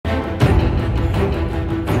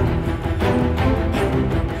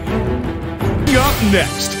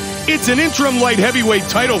next, it's an interim light heavyweight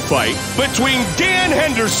title fight between Dan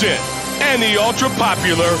Henderson and the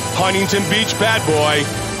ultra-popular Huntington Beach bad boy,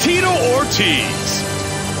 Tito Ortiz.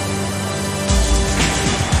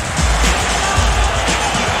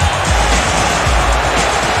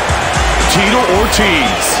 Tito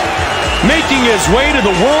Ortiz, making his way to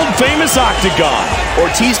the world-famous octagon.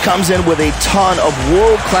 Ortiz comes in with a ton of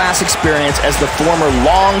world-class experience as the former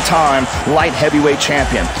long-time light heavyweight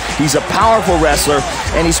champion. He's a powerful wrestler,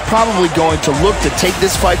 and he's probably going to look to take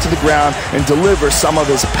this fight to the ground and deliver some of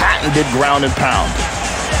his patented ground and pound.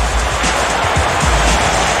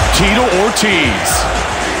 Tito Ortiz,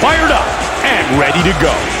 fired up and ready to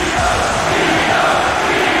go.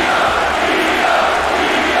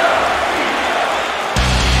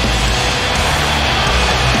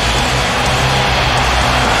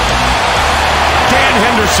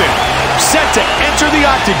 Henderson, set to enter the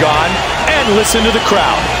octagon and listen to the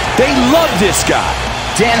crowd. They love this guy.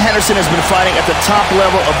 Dan Henderson has been fighting at the top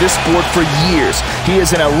level of this sport for years. He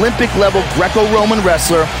is an Olympic-level Greco-Roman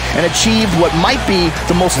wrestler and achieved what might be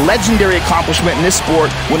the most legendary accomplishment in this sport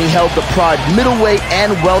when he held the Pride middleweight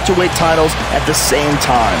and welterweight titles at the same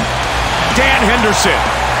time. Dan Henderson,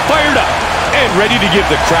 fired up and ready to give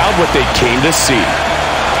the crowd what they came to see.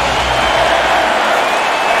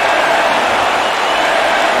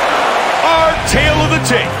 Tale of the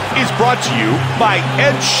Tape is brought to you by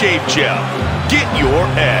Edge Shave Gel. Get your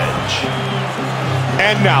edge.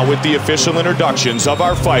 And now with the official introductions of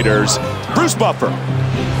our fighters, Bruce Buffer.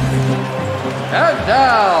 And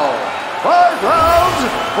now, 5 rounds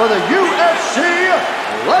for the UFC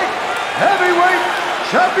Light Heavyweight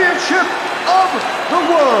Championship of the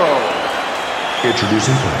World.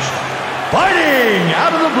 Introducing first. Fighting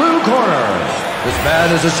out of the blue corner. This man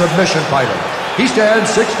is a submission fighter. He stands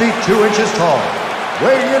 6 feet 2 inches tall,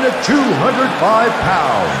 weighing in at 205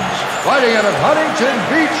 pounds. Fighting out of Huntington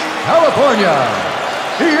Beach, California.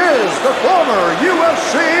 He is the former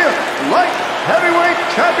UFC Light Heavyweight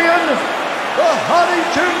Champion, the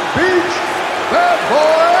Huntington Beach Bad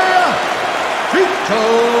Boy, Tito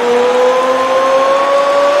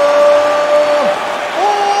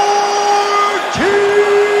Ortiz.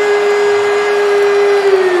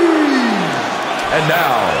 And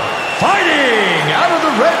now, fighting out of the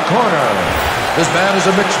red corner. This man is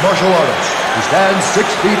a mixed martial artist. He stands 6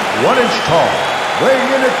 feet 1 inch tall, weighing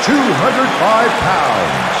in at 205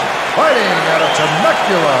 pounds. Fighting out of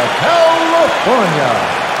Temecula, California.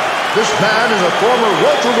 This man is a former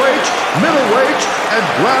welterweight, middleweight, and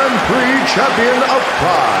Grand Prix champion of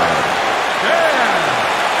Pride. Dan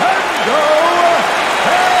Henderson!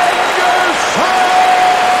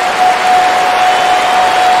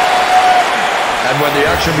 And when the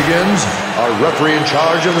action begins, our referee in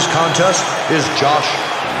charge of this contest is Josh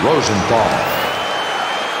Rosenthal.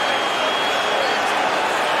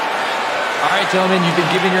 All right, gentlemen, you've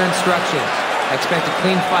been given your instructions. I expect a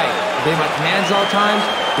clean fight. Obey my commands at all times.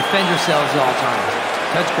 Defend yourselves at all times.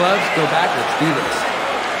 Touch gloves, go back, let's do this.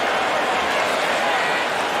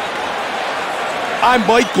 I'm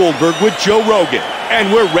Mike Goldberg with Joe Rogan,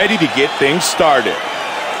 and we're ready to get things started.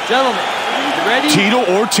 Gentlemen, ready? Tito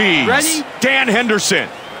Ortiz. Ready? Dan Henderson.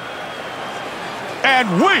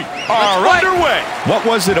 And we are underway. What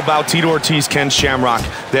was it about Tito Ortiz, Ken Shamrock,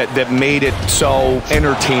 that made it so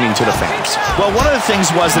entertaining to the fans? Well, one of the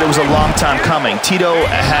things was that it was a long time coming. Tito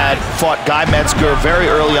had fought Guy Metzger very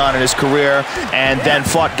early on in his career, and then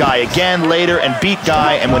fought Guy again later and beat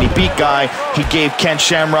Guy. And when he beat Guy, he gave Ken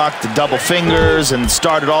Shamrock the double fingers and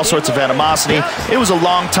started all sorts of animosity. It was a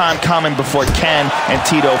long time coming before Ken and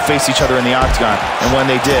Tito faced each other in the octagon. And when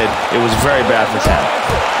they did, it was very bad for Ken.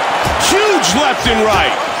 Huge left and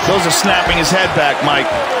right. Those are snapping his head back, Mike.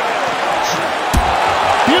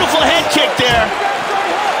 Beautiful head kick there.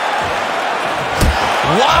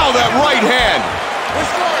 Wow, that right hand. Push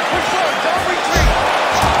forward, don't retreat.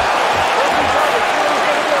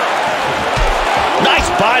 Nice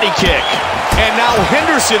body kick. And now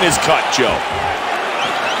Henderson is cut, Joe.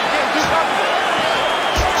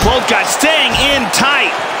 Both guys staying in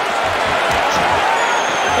tight.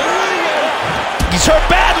 He's hurt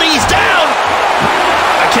badly, he's down!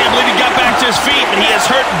 I can't believe he got back to his feet, but he is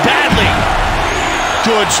hurt badly.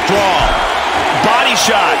 Good strong. Body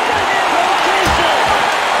shot.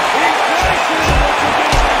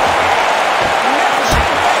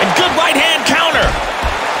 And good right hand counter.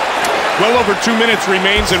 Well over 2 minutes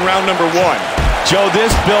remains in round number 1. Joe,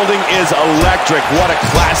 this building is electric. What a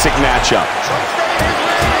classic matchup.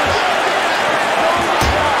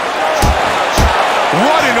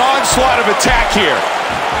 What an onslaught of attack here.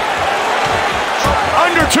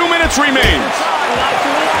 Under 2 minutes remains.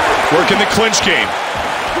 Working the clinch game.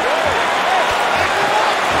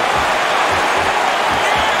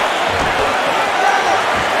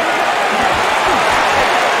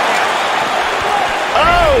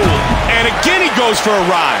 goes for a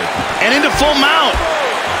ride. And into full mount.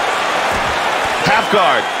 Half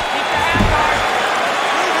guard.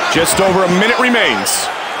 Just over a minute remains.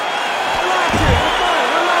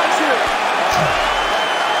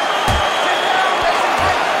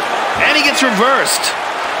 And he gets reversed.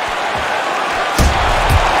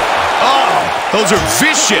 Oh, those are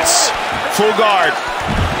vicious. Full guard.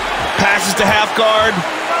 Passes to half guard.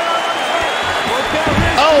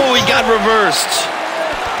 Oh, he got reversed.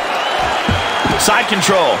 Side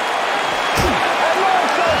control.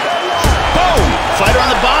 Boom! Fighter on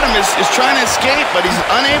the bottom is trying to escape, but he's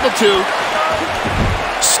unable to.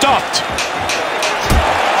 Stuffed.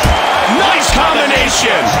 Nice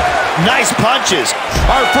combination. Nice punches.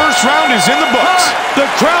 Our first round is in the books. The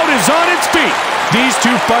crowd is on its feet. These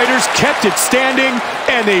two fighters kept it standing,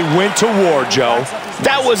 and they went to war, Joe.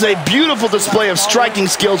 That was a beautiful display of striking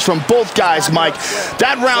skills from both guys, Mike.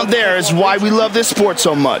 That round there is why we love this sport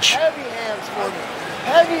so much. Heavy hands for me.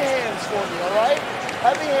 Heavy hands for me, all right?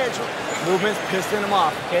 Heavy hands for me. Movements, pissing them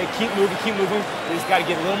off, okay? Keep moving, keep moving. We just got to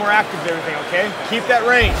get a little more active with everything, okay? Keep that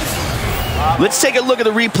range. Let's take a look at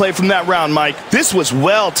the replay from that round, Mike. This was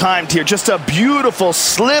well timed here. Just a beautiful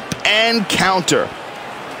slip and counter.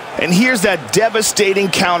 And here's that devastating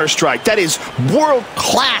counter strike. That is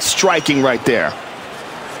world-class striking right there.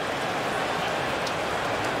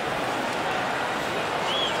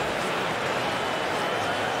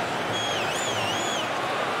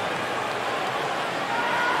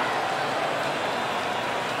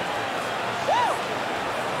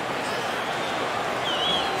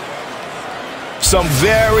 Some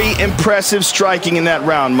very impressive striking in that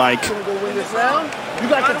round, Mike. You gonna go win this round? You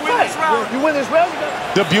got to fight. You win this round, you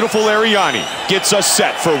got. The beautiful Ariani gets us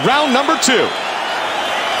set for round number 2.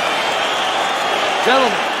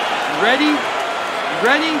 Gentlemen, you ready? You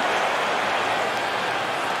ready?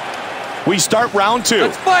 We start round 2.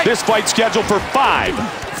 Let's fight. This fight's scheduled for 5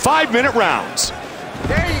 5-minute rounds.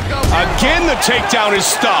 There you go. Again, the takedown is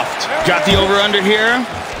stuffed. Got the over-under here.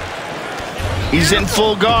 He's in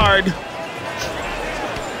full guard.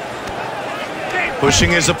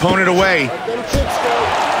 Pushing his opponent away.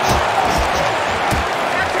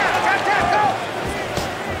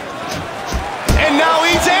 And now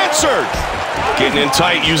he's answered. Getting in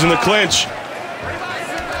tight, using the clinch.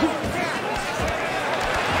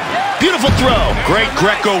 Beautiful throw. Great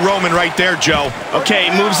Greco-Roman right there, Joe.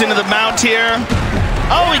 Okay, moves into the mount here.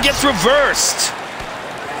 Oh, he gets reversed.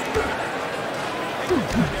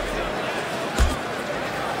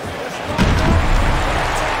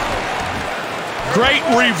 Great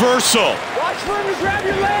reversal. Watch for him to grab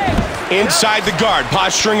your leg. Inside the guard,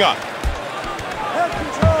 posturing up.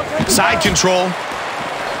 Side control.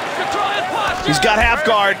 He's got half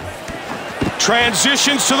guard.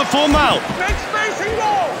 Transitions to the full mount. Make space and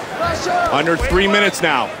go. Under 3 minutes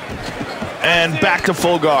now. And back to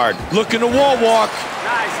full guard. Looking to wall walk.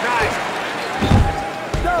 Nice, nice.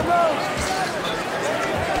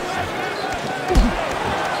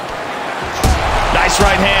 Nice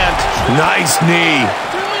right hand. Nice knee.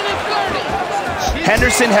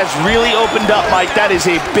 Henderson has really opened up, Mike. That is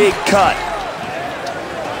a big cut.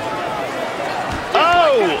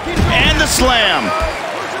 Oh, and the slam.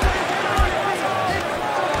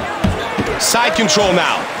 Side control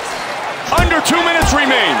now. Under 2 minutes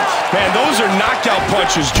remain. Man, those are knockout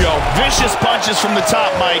punches, Joe. Vicious punches from the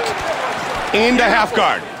top, Mike. Into half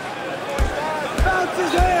guard.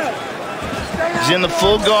 He's in the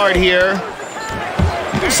full guard here.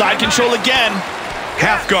 Side control again.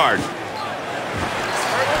 Half guard.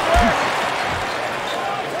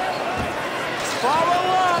 Follow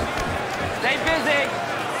up. Stay busy.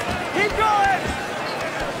 Keep going.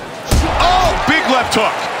 Oh, big left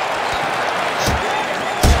hook.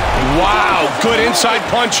 Wow, good inside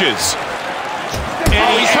punches. And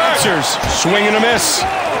he answers. Swing and a miss.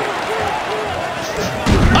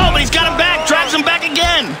 Oh, but he's got him back. Drives him back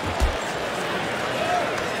again.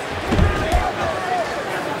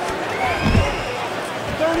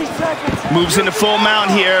 Moves into full mount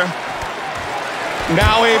here.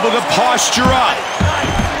 Now able to posture up.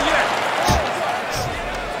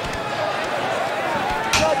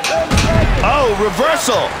 Oh,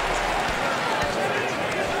 reversal.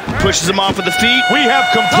 Pushes him off with the feet. We have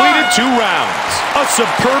completed 2 rounds. A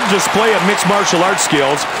superb display of mixed martial arts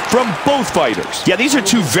skills from both fighters. Yeah, these are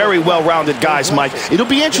 2 very well-rounded guys, Mike. It'll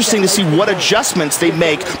be interesting to see what adjustments they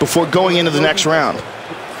make before going into the next round.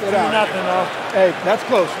 Nothing, though. Hey, that's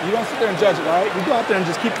close. You don't sit there and judge it, all right? You go out there and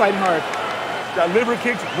just keep fighting hard. That liver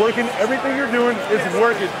kick's working. Everything you're doing is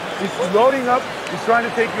working. He's loading up. He's trying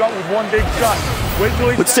to take you out with one big shot. Wait till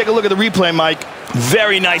he... Let's take a look at the replay, Mike.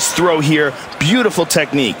 Very nice throw here. Beautiful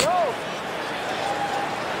technique.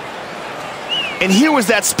 And here was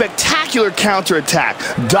that spectacular counterattack.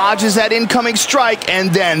 Dodges that incoming strike,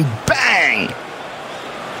 and then bang!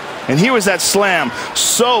 And here was that slam.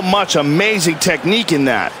 So much amazing technique in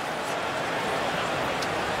that.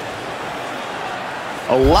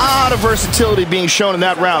 A lot of versatility being shown in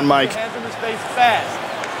that round, Mike. Hands in his face fast.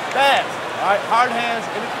 Fast. All right, hard hands.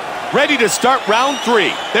 Ready to start round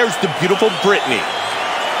 3. There's the beautiful Brittany.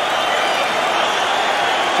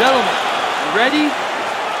 Gentlemen, you ready?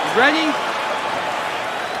 You ready?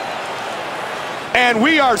 And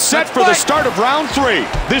we are set for the start of round 3.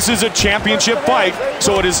 This is a championship fight,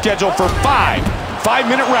 so it is scheduled for 5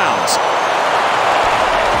 5-minute rounds.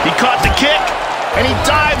 He caught the kick, and he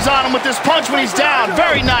dives on him with this punch when he's down.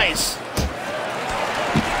 Very nice.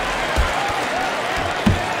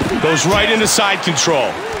 Goes right into side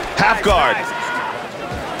control. Half guard.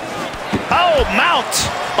 Oh, mount.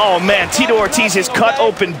 Oh, man, Tito Ortiz is cut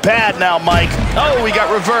open bad now, Mike. Oh, he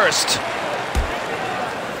got reversed.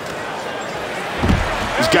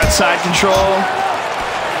 He's got side control.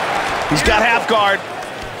 He's got half guard.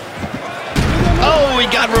 Oh, he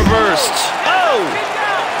got reversed. Oh!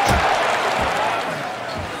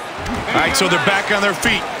 All right, so they're back on their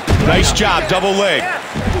feet. Nice job, double leg.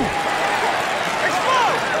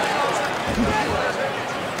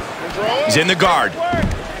 He's in the guard.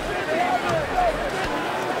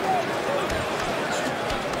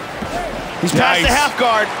 He's past the half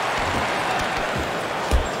guard.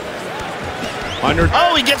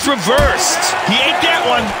 Oh, he gets reversed. He ate that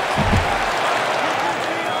one.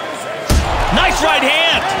 Nice right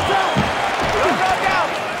hand.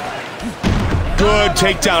 Good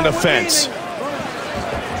takedown defense.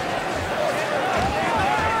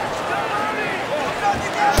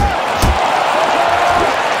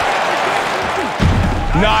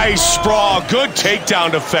 Nice sprawl. Good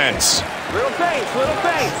takedown defense. Little pace, little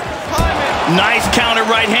pace. Nice counter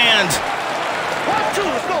right hand. 1, 2,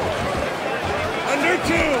 let's go. Under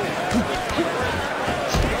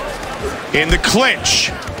 2. In the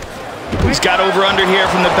clinch. He's got over under here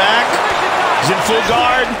from the back. He's in full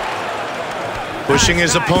guard. Pushing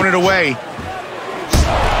his opponent away.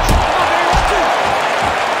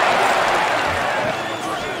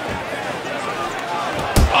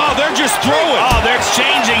 Oh, they're just throwing. Oh, they're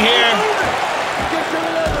exchanging here.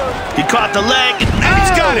 He caught the leg. And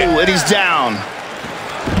he's got it. And he's down.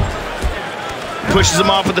 Pushes him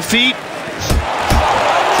off with the feet.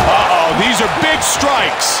 Uh-oh, these are big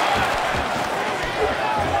strikes.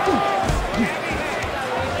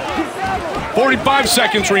 45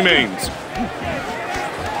 seconds remains.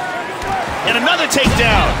 And another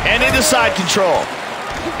takedown. And into side control.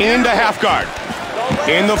 Into half guard.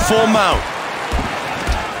 In the full mount.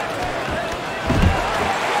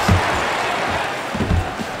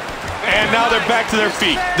 And now they're back to their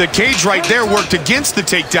feet. The cage right there worked against the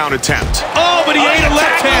takedown attempt. Oh, but he ate a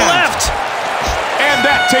left hand. And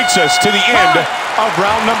that takes us to the end of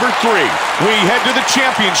round number 3. We head to the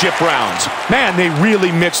championship rounds. Man, they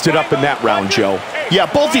really mixed it up in that round, Joe. Yeah,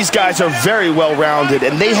 both these guys are very well-rounded,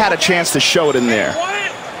 and they had a chance to show it in there. All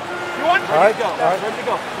right, ready to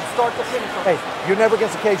go. Let's start the finish. Hey, you're never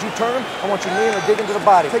against the cage. You turn him, I want you lean or dig into the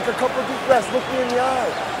body. Take a couple of deep breaths. Look me in the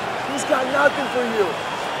eye. He's got nothing for you.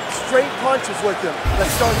 Straight punches with him.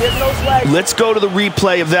 Let's start hitting those legs. Let's go to the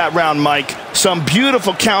replay of that round, Mike. Some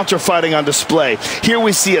beautiful counter fighting on display. Here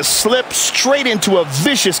we see a slip straight into a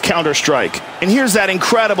vicious counter strike. And here's that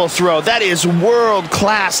incredible throw. That is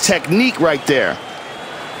world-class technique right there.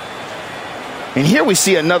 And here we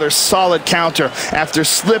see another solid counter after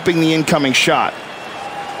slipping the incoming shot.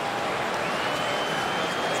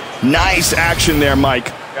 Nice action there,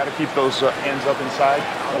 Mike. Got to keep those hands up inside.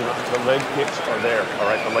 The leg kicks are there. All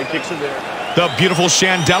right, the leg kicks are there. The beautiful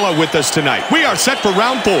Shandella with us tonight. We are set for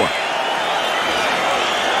round 4.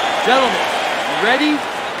 Gentlemen, you ready?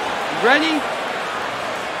 You ready?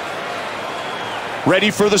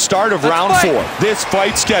 Ready for the start of round 4. This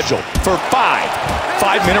fight scheduled for 5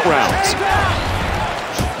 5-minute rounds.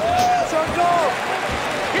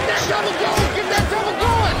 Get that double going. Get that double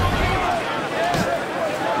going.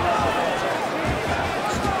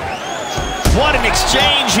 What an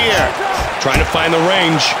exchange here. Trying to find the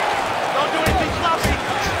range. Don't do anything sloppy.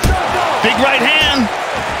 Big right hand.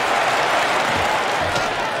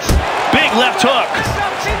 Big left hook.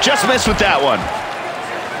 Just missed with that one.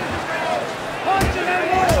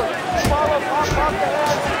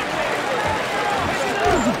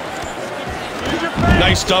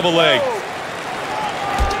 Nice double leg.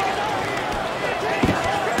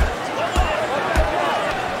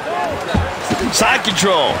 Side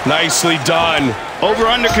control. Nicely done. Over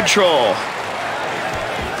under control.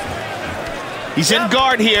 He's in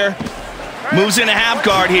guard here. Moves into half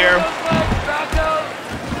guard here.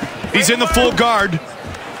 He's in the full guard.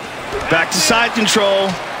 Back to side control.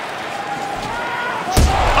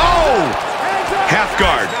 Oh! Half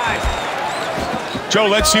guard. Joe,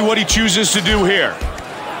 let's see what he chooses to do here.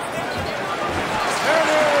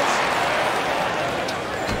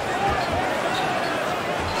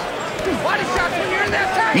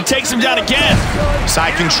 He takes him down again.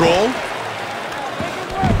 Side control.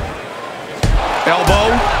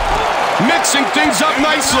 Elbow. Mixing things up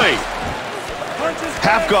nicely.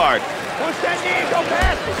 Half guard.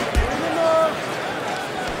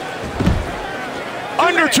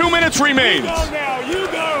 Under 2 minutes remains.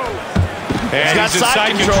 And He's got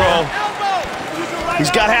side control.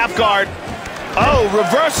 He's got half guard. Oh,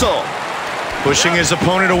 reversal. Pushing his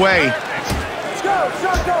opponent away.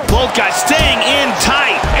 Both guys staying in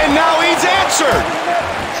tight. And now he's answered.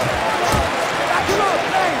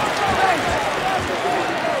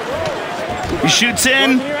 He shoots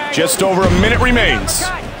in. Just over a minute remains.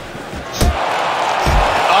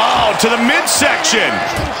 Oh, to the midsection.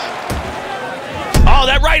 Oh,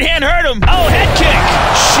 that right hand hurt him. Oh, head kick.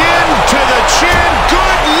 Shin to the chin.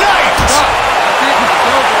 Good night.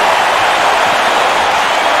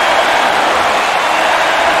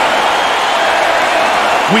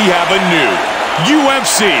 We have a new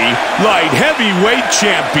UFC light heavyweight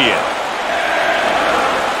champion.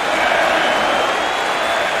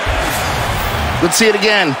 Let's see it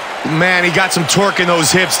again. Man, he got some torque in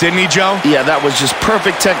those hips, didn't he, Joe? Yeah, that was just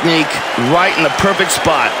perfect technique, right in the perfect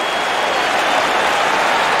spot.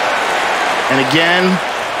 And again,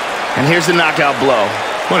 and here's the knockout blow.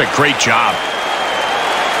 What a great job.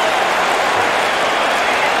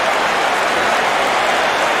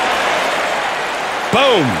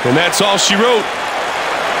 Boom, and that's all she wrote.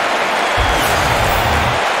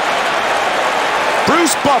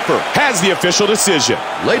 Bruce Buffer has the official decision.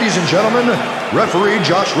 Ladies and gentlemen, referee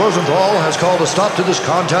Josh Rosenthal has called a stop to this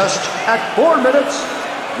contest at 4 minutes,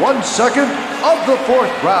 1 second of the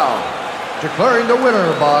 4th round, declaring the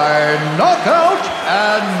winner by knockout,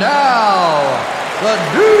 and now, the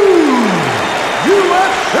new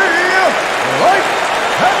UFC light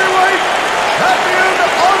heavyweight champion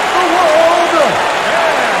of the world,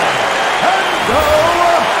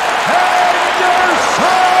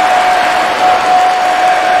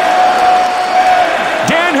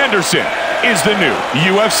 Henderson is the new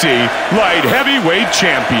UFC light heavyweight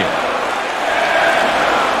champion.